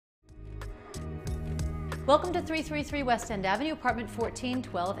Welcome to 333 West End Avenue, apartment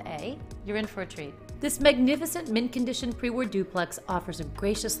 1412A. You're in for a treat. This magnificent mint-condition pre-war duplex offers a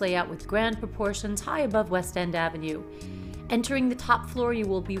gracious layout with grand proportions high above West End Avenue. Entering the top floor, you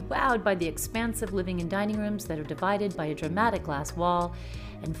will be wowed by the expansive living and dining rooms that are divided by a dramatic glass wall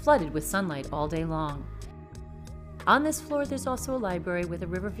and flooded with sunlight all day long. On this floor, there's also a library with a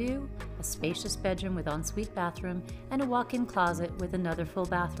river view, a spacious bedroom with ensuite bathroom, and a walk-in closet with another full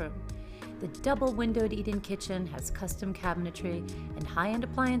bathroom. The double-windowed eat-in kitchen has custom cabinetry and high-end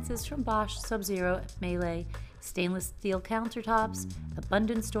appliances from Bosch, Sub-Zero, Melee, stainless steel countertops,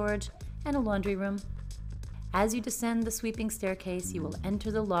 abundant storage, and a laundry room. As you descend the sweeping staircase, you will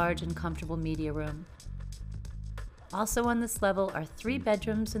enter the large and comfortable media room. Also on this level are 3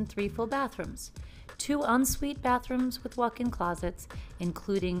 bedrooms and 3 full bathrooms. 2 ensuite bathrooms with walk-in closets,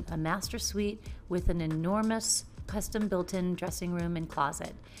 including a master suite with an enormous custom built-in dressing room and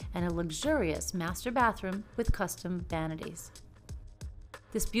closet, and a luxurious master bathroom with custom vanities.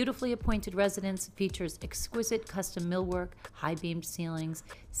 This beautifully appointed residence features exquisite custom millwork, high-beamed ceilings,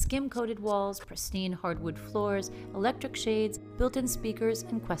 skim-coated walls, pristine hardwood floors, electric shades, built-in speakers,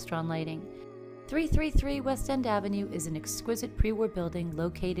 and Questron lighting. 333 West End Avenue is an exquisite pre-war building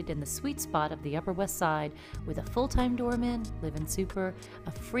located in the sweet spot of the Upper West Side with a full-time doorman, live-in super,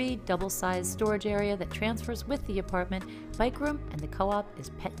 a free double-sized storage area that transfers with the apartment, bike room, and the co-op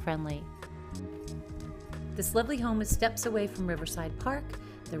is pet-friendly. This lovely home is steps away from Riverside Park,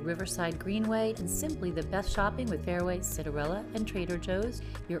 the Riverside Greenway, and simply the best shopping with Fairway, Citarella, and Trader Joe's.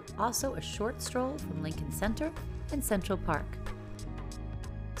 You're also a short stroll from Lincoln Center and Central Park.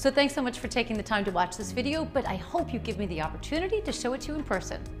 So thanks so much for taking the time to watch this video, but I hope you give me the opportunity to show it to you in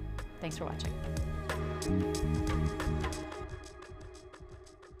person. Thanks for watching.